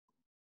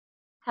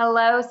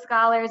Hello,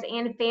 scholars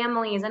and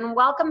families, and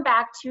welcome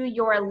back to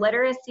your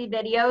literacy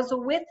videos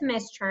with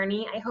Miss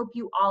Cherney. I hope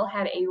you all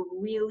had a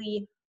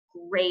really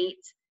great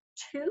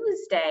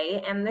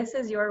Tuesday, and this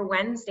is your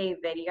Wednesday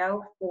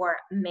video for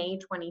May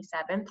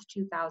 27th,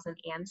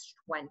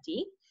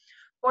 2020.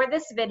 For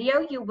this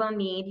video, you will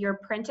need your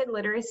printed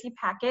literacy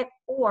packet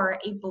or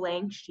a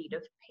blank sheet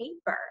of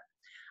paper.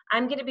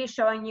 I'm going to be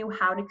showing you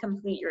how to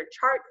complete your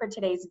chart for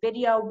today's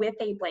video with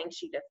a blank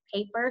sheet of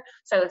paper,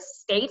 so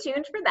stay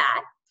tuned for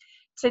that.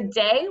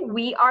 Today,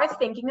 we are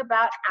thinking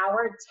about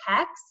our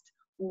text.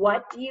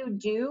 What do you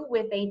do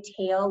with a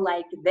tale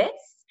like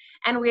this?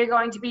 And we're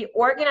going to be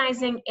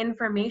organizing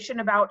information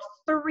about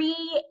 3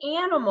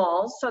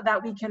 animals so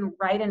that we can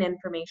write an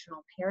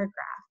informational paragraph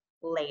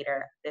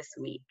later this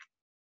week.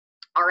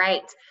 All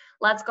right,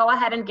 let's go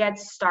ahead and get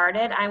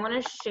started. I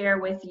want to share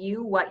with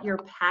you what your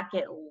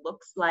packet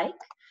looks like.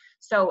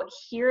 So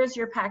here's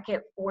your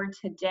packet for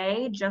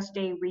today, just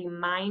a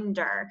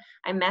reminder.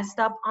 I messed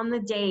up on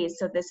the days,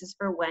 so this is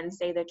for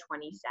Wednesday the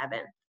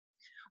 27th.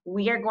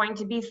 We are going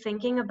to be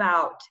thinking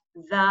about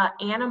the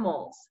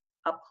animals,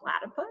 a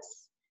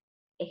platypus,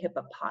 a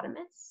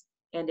hippopotamus,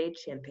 and a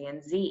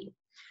chimpanzee.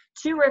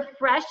 To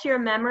refresh your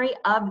memory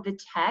of the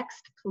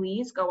text,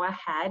 please go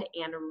ahead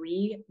and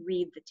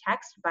reread the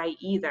text by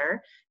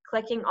either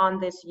clicking on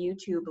this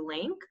YouTube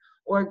link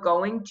or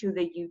going to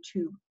the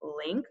YouTube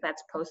link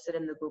that's posted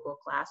in the Google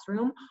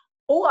Classroom,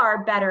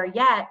 or better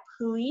yet,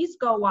 please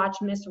go watch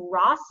Miss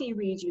Rossi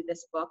read you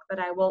this book that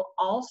I will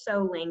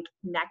also link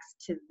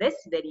next to this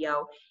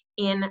video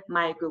in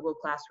my Google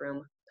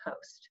Classroom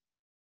post.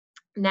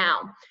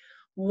 Now,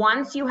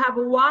 once you have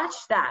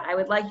watched that, I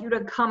would like you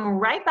to come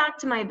right back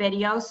to my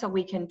video so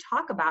we can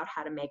talk about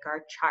how to make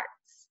our charts.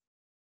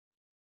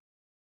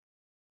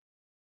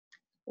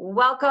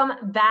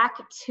 Welcome back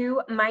to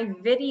my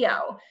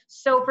video.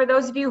 So for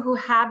those of you who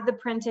have the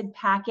printed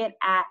packet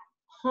at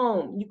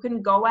home, you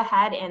can go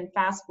ahead and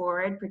fast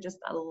forward for just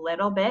a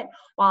little bit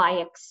while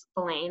I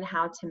explain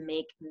how to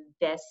make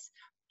this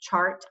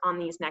chart on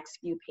these next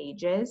few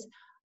pages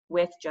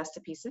with just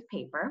a piece of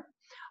paper.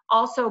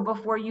 Also,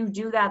 before you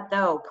do that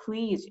though,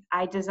 please,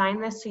 I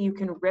designed this so you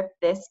can rip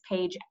this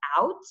page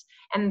out,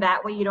 and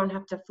that way you don't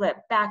have to flip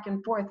back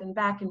and forth and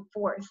back and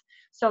forth.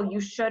 So you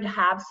should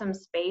have some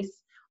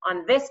space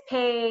on this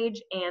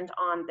page and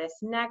on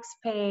this next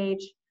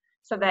page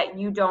so that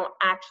you don't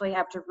actually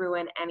have to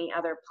ruin any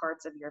other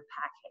parts of your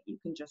packet. You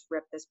can just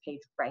rip this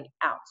page right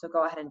out. So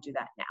go ahead and do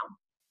that now.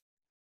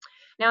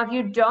 Now, if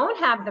you don't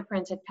have the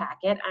printed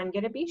packet, I'm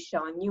going to be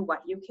showing you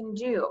what you can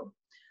do.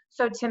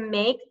 So to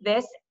make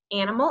this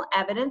animal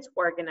evidence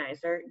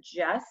organizer,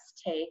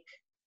 just take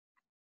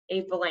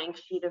a blank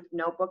sheet of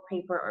notebook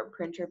paper or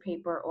printer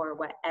paper or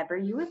whatever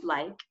you would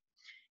like.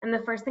 And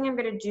the first thing I'm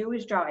going to do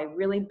is draw a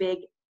really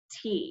big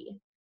T.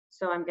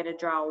 So I'm going to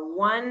draw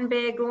one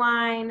big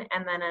line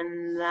and then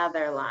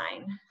another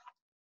line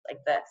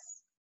like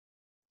this.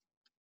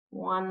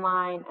 One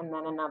line and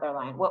then another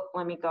line. Well,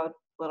 let me go a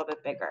little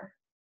bit bigger.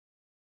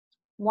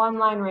 One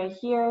line right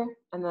here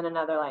and then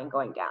another line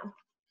going down.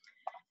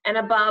 And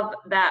above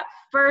that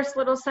first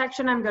little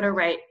section, I'm going to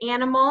write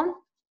animal.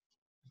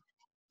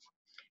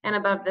 And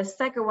above the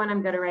second one,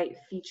 I'm going to write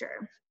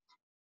feature.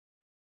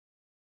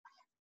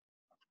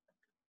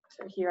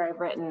 So here I've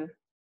written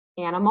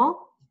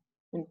animal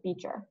and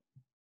feature.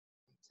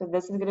 So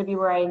this is going to be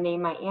where I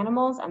name my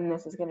animals, and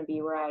this is going to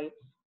be where I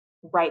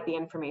write the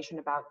information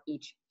about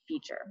each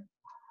feature.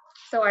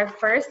 So our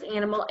first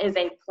animal is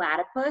a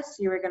platypus.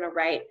 You are going to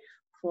write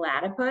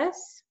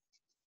platypus.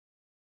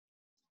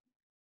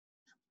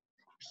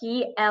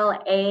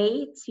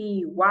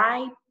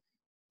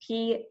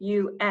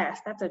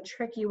 P-L-A-T-Y-P-U-S. That's a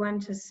tricky one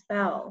to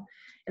spell.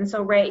 And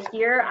so right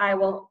here, I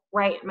will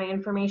write my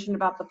information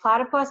about the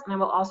platypus, and I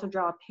will also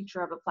draw a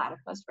picture of a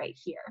platypus right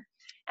here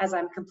as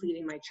I'm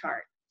completing my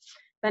chart.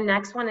 The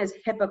next one is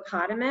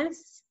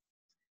hippopotamus.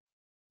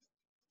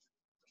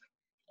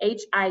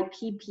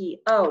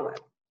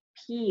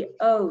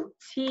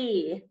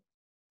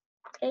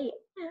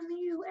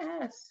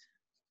 H-I-P-P-O-P-O-T-A-M-U-S.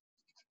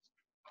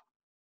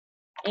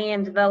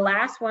 And the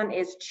last one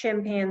is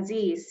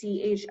chimpanzee,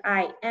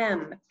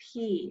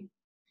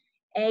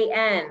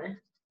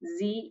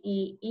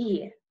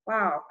 C-H-I-M-P-A-N-Z-E-E.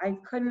 Wow, I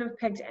couldn't have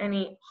picked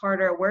any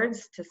harder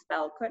words to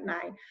spell, couldn't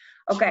I?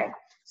 Okay,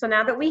 so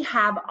now that we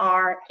have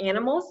our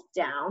animals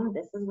down,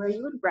 this is where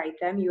you would write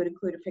them. You would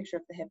include a picture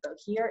of the hippo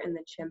here and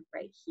the chimp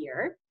right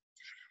here.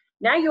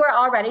 Now you are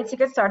all ready to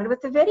get started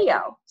with the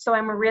video. So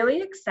I'm really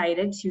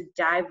excited to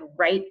dive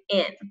right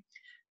in.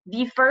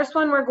 The first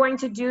one we're going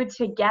to do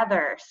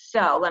together.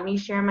 So let me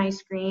share my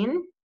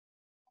screen.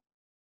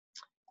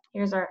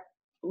 Here's our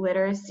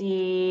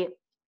literacy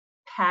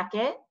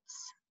packet.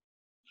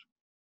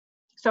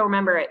 So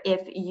remember,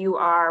 if you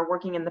are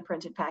working in the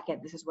printed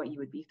packet, this is what you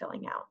would be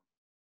filling out.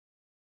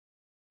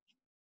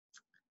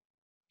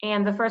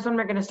 And the first one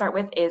we're going to start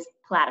with is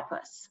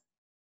platypus.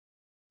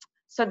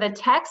 So the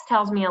text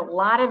tells me a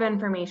lot of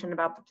information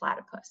about the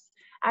platypus.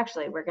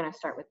 Actually, we're going to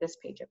start with this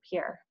page up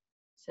here.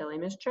 Silly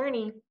Miss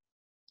Cherney.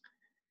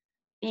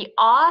 The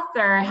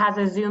author has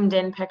a zoomed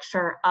in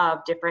picture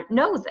of different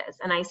noses,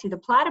 and I see the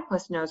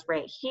platypus nose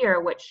right here,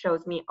 which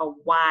shows me a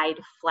wide,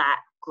 flat,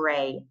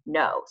 gray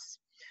nose.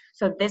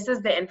 So this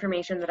is the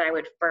information that I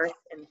would first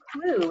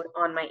include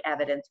on my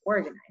evidence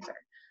organizer.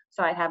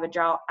 So I'd have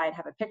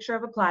a picture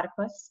of a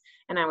platypus,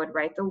 and I would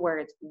write the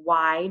words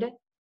wide,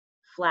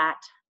 flat,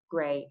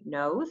 gray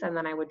nose, and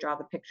then I would draw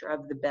the picture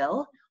of the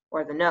bill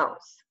or the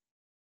nose.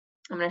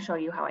 I'm going to show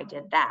you how I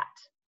did that.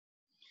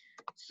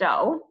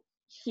 So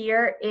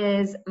here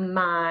is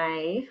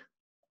my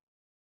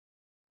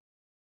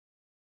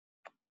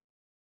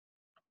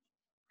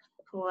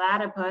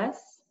platypus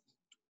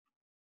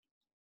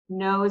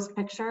nose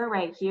picture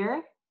right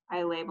here.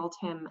 I labeled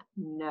him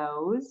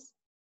nose.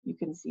 You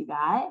can see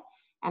that.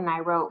 And I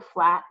wrote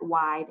flat,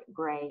 wide,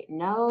 gray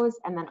nose.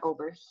 And then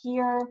over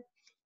here,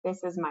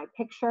 this is my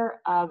picture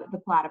of the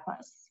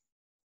platypus.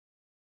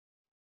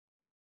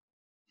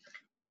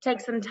 Take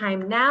some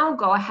time now,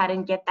 go ahead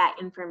and get that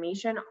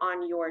information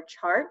on your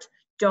chart.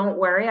 Don't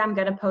worry, I'm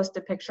going to post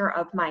a picture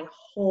of my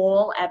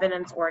whole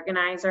evidence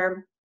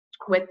organizer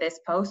with this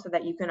post so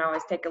that you can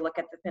always take a look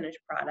at the finished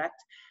product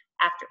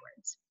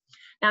afterwards.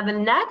 Now, the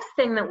next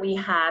thing that we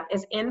have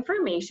is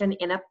information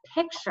in a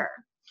picture.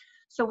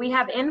 So we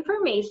have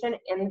information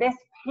in this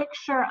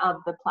picture of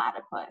the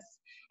platypus.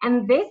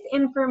 And this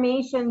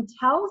information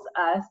tells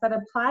us that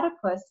a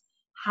platypus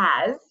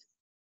has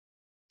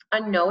a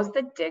nose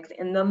that digs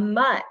in the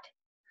mud.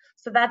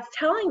 So that's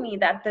telling me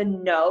that the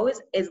nose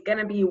is going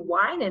to be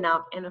wide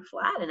enough and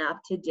flat enough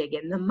to dig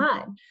in the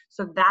mud.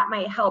 So that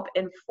might help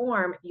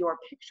inform your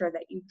picture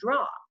that you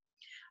draw.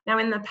 Now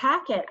in the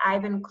packet,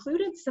 I've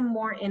included some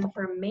more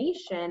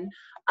information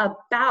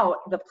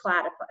about the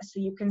platypus. So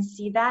you can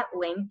see that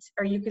linked,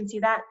 or you can see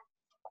that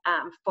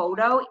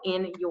photo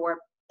in your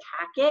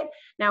packet.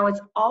 Now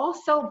it's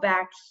also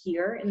back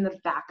here in the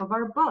back of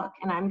our book,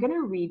 and I'm going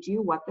to read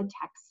you what the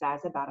text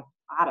says about a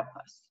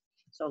platypus.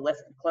 So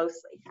listen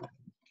closely.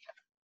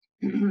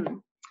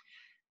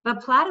 The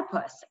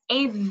platypus,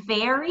 a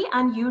very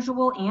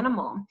unusual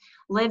animal,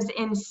 lives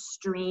in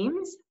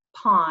streams,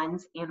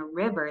 ponds, and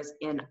rivers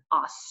in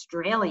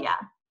Australia.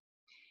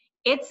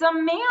 It's a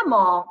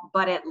mammal,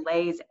 but it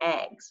lays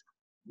eggs.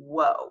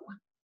 Whoa.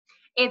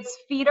 Its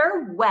feet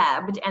are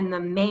webbed and the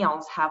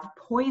males have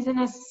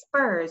poisonous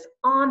spurs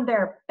on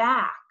their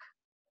back.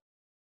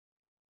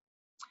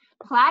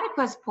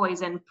 Platypus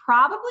poison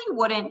probably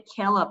wouldn't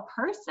kill a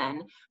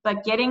person,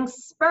 but getting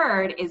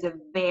spurred is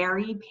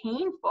very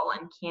painful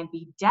and can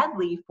be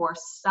deadly for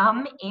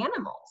some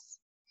animals.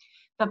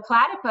 The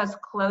platypus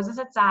closes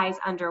its eyes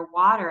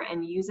underwater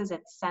and uses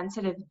its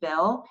sensitive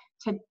bill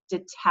to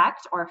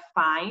detect or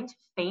find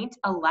faint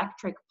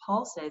electric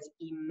pulses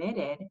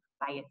emitted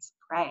by its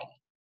prey.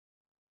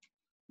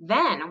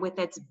 Then, with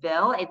its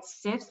bill, it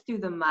sifts through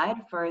the mud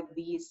for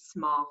these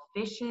small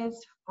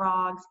fishes,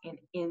 frogs, and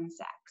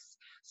insects.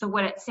 So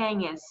what it's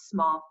saying is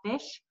small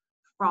fish,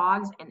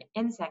 frogs, and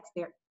insects,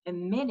 they're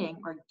emitting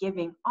or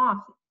giving off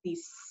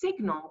these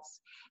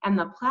signals, and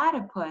the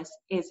platypus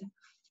is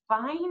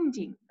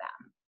finding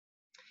them.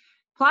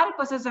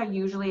 Platypuses are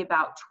usually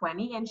about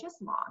 20 inches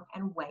long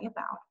and weigh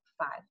about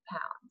 5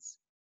 pounds.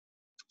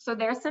 So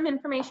there's some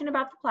information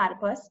about the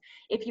platypus.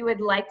 If you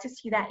would like to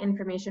see that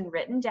information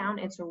written down,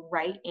 it's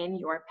right in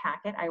your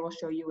packet. I will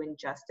show you in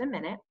just a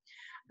minute.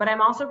 But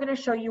I'm also going to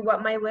show you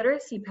what my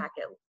literacy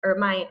packet or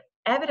my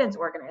evidence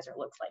organizer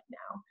looks like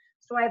now.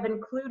 So I've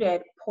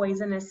included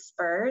poisonous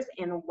spurs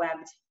and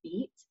webbed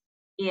feet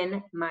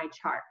in my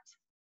chart.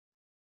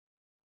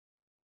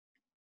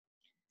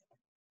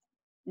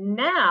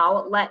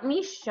 Now, let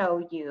me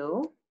show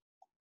you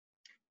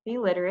the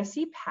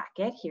literacy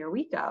packet. Here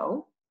we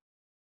go.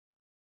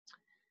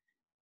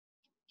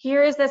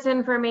 Here is this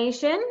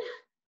information.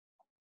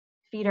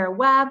 Feet are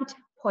webbed,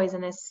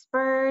 poisonous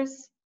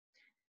spurs.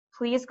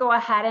 Please go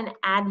ahead and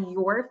add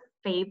your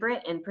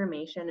favorite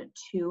information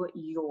to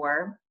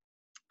your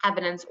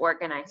evidence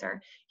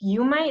organizer.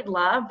 You might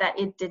love that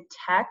it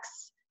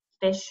detects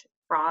fish,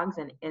 frogs,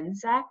 and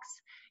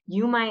insects.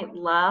 You might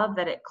love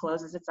that it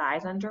closes its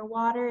eyes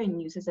underwater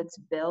and uses its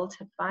bill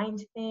to find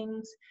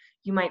things.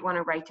 You might want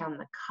to write down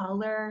the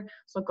color.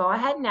 So go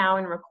ahead now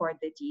and record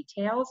the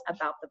details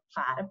about the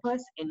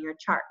platypus in your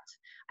chart.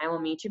 I will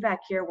meet you back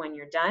here when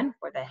you're done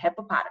for the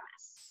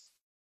hippopotamus.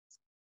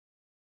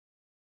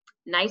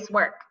 Nice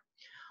work.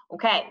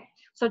 Okay,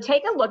 so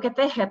take a look at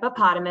the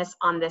hippopotamus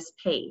on this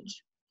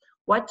page.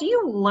 What do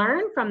you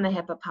learn from the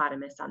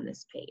hippopotamus on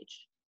this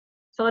page?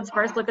 So let's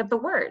first look at the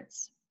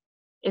words.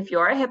 If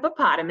you're a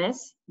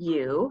hippopotamus,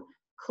 you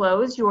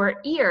close your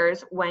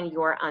ears when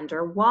you're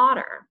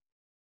underwater.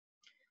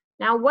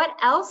 Now, what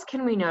else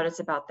can we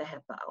notice about the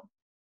hippo?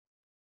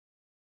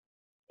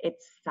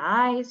 Its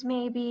size,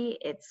 maybe,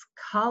 its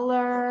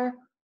color.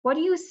 What do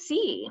you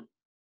see?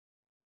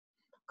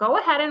 Go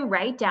ahead and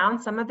write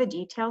down some of the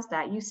details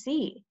that you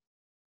see.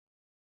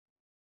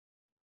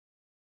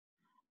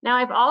 Now,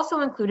 I've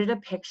also included a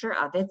picture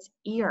of its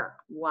ear.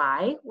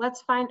 Why?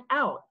 Let's find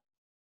out.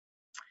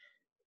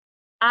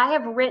 I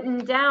have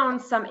written down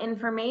some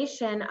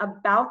information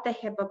about the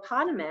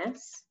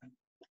hippopotamus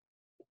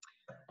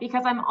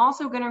because I'm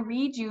also going to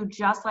read you,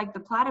 just like the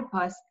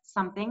platypus,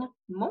 something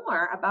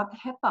more about the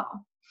hippo.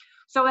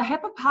 So a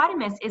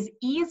hippopotamus is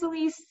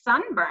easily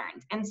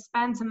sunburned and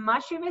spends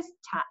much of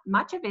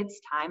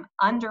its time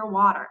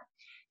underwater.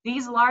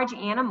 These large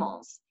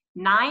animals,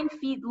 9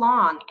 feet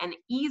long and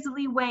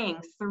easily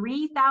weighing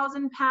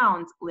 3,000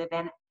 pounds, live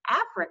in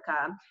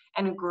Africa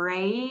and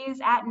graze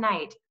at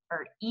night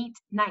or eat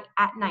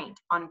at night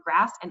on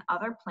grass and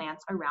other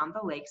plants around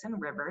the lakes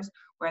and rivers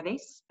where they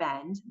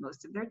spend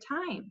most of their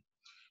time.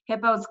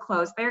 Hippos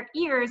close their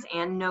ears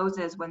and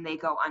noses when they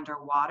go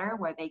underwater,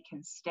 where they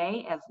can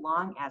stay as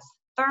long as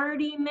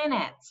 30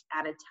 minutes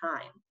at a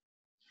time.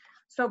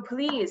 So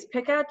please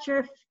pick out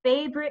your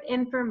favorite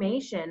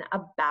information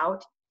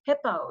about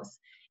hippos.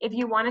 If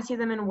you want to see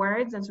them in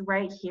words, it's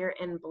right here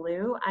in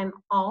blue. I'm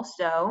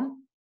also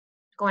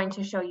going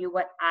to show you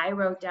what I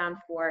wrote down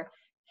for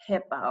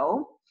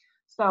hippo.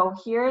 So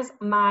here's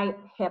my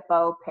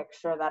hippo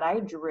picture that I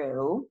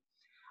drew.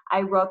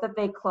 I wrote that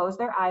they close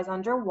their eyes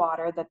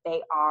underwater, that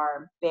they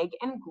are big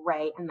and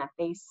gray, and that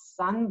they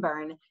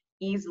sunburn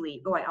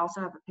easily. Oh, I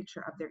also have a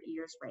picture of their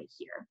ears right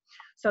here.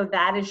 So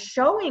that is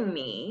showing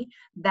me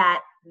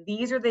that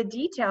these are the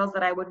details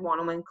that I would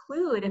want to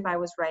include if I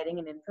was writing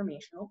an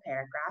informational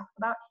paragraph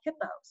about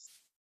hippos.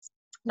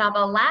 Now,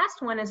 the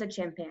last one is a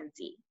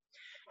chimpanzee.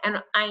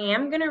 And I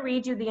am going to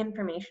read you the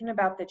information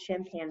about the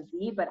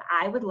chimpanzee, but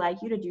I would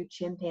like you to do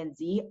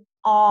chimpanzee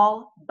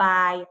all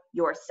by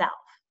yourself.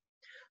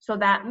 So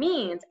that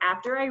means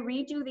after I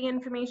read you the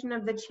information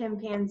of the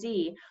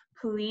chimpanzee,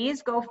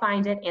 please go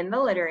find it in the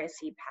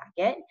literacy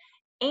packet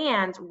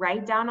and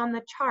write down on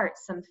the chart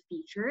some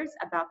features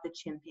about the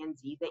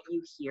chimpanzee that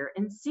you hear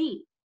and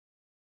see.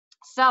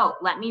 So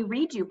let me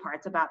read you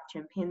parts about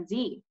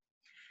chimpanzee.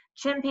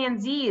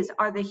 Chimpanzees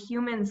are the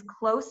human's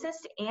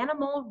closest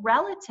animal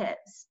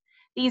relatives.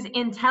 These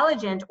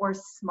intelligent or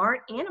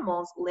smart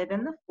animals live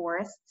in the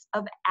forests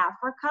of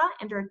Africa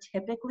and are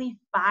typically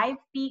 5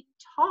 feet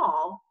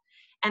tall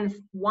and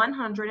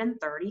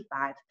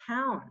 135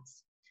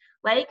 pounds.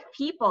 Like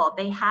people,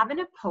 they have an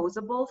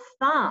opposable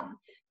thumb.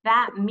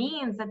 That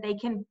means that they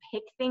can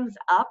pick things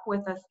up with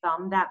a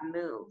thumb that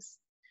moves.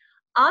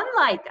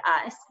 Unlike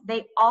us,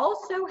 they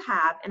also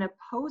have an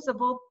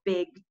opposable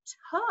big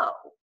toe.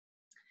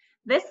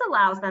 This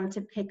allows them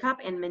to pick up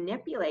and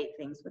manipulate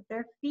things with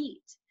their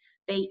feet.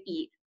 They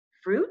eat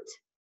fruit,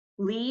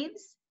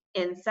 leaves,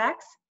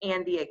 insects,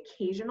 and the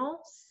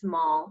occasional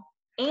small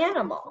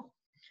animal.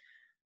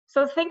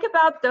 So think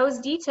about those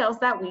details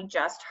that we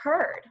just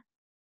heard.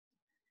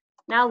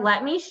 Now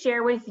let me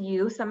share with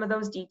you some of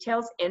those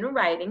details in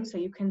writing so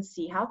you can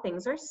see how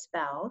things are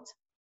spelled.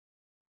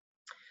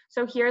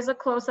 So here's a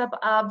close-up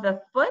of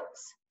the foot.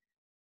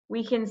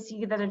 We can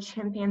see that a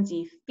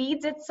chimpanzee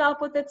feeds itself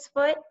with its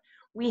foot.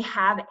 We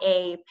have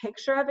a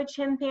picture of a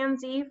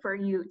chimpanzee for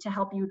you to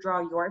help you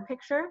draw your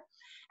picture.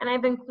 And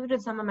I've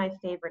included some of my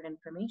favorite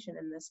information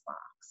in this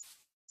box.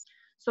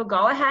 So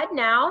go ahead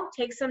now,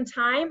 take some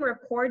time,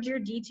 record your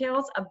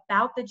details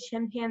about the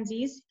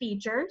chimpanzee's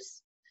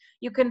features.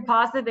 You can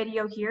pause the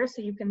video here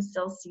so you can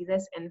still see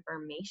this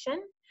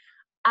information.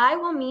 I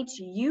will meet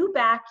you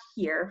back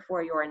here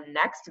for your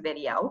next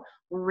video.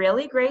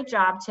 Really great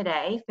job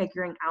today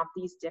figuring out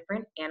these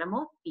different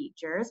animal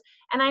features.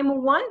 And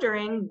I'm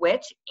wondering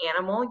which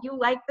animal you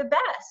like the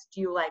best.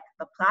 Do you like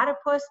the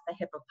platypus, the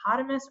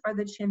hippopotamus, or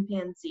the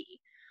chimpanzee?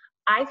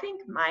 I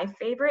think my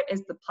favorite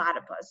is the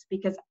platypus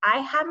because I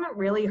haven't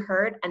really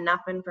heard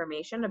enough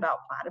information about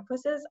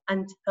platypuses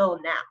until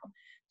now.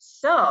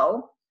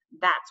 So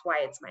that's why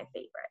it's my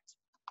favorite.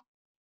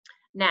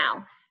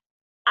 Now,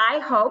 I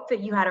hope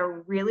that you had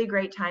a really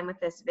great time with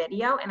this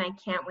video, and I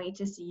can't wait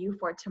to see you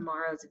for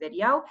tomorrow's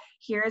video.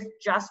 Here's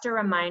just a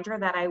reminder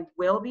that I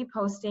will be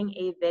posting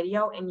a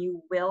video and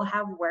you will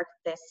have work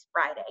this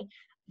Friday.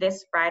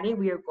 This Friday,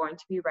 we are going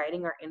to be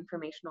writing our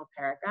informational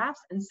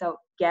paragraphs, and so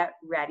get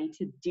ready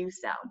to do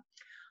so.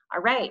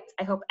 All right,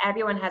 I hope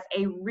everyone has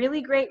a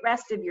really great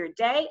rest of your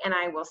day, and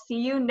I will see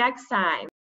you next time.